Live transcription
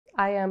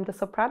I am the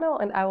soprano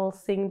and I will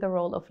sing the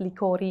role of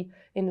Licori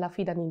in La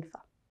Fida ninfa.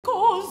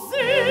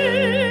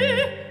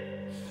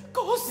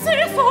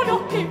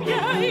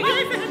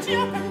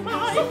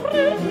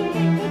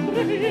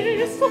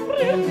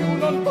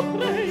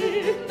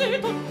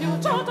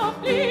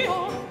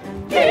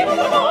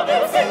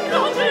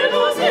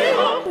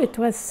 It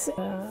was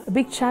a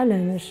big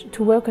challenge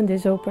to work on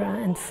this opera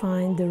and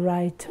find the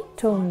right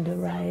tone, the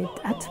right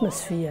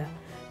atmosphere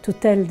to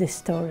tell this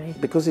story.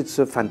 Because it's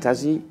a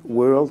fantasy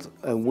world,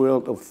 a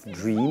world of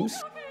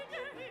dreams.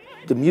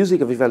 The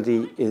music of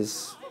Vivaldi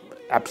is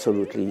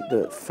absolutely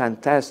the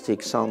fantastic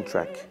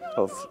soundtrack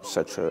of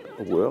such a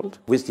world,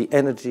 with the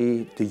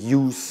energy, the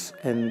youth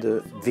and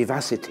the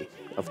vivacity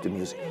of the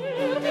music.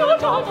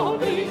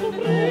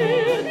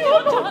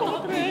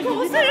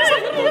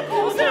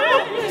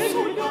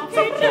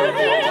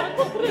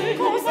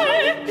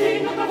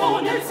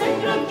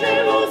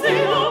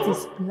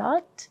 This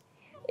plot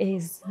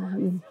is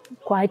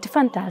quite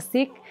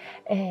fantastic.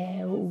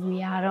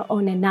 We are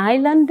on an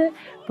island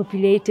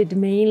populated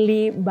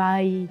mainly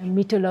by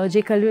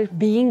mythological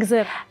beings,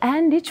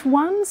 and each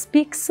one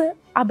speaks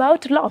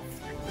about love.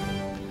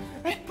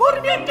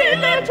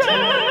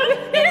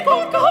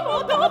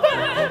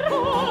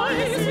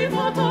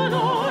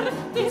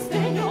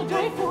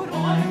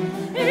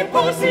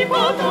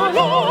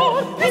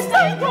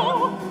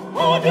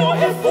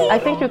 I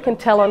think you can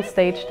tell on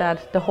stage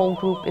that the whole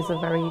group is a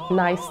very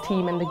nice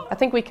team, and I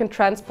think we can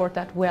transport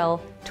that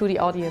well to the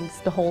audience.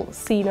 The whole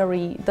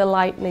scenery, the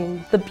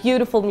lighting, the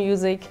beautiful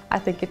music. I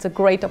think it's a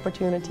great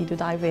opportunity to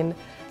dive in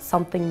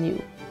something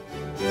new.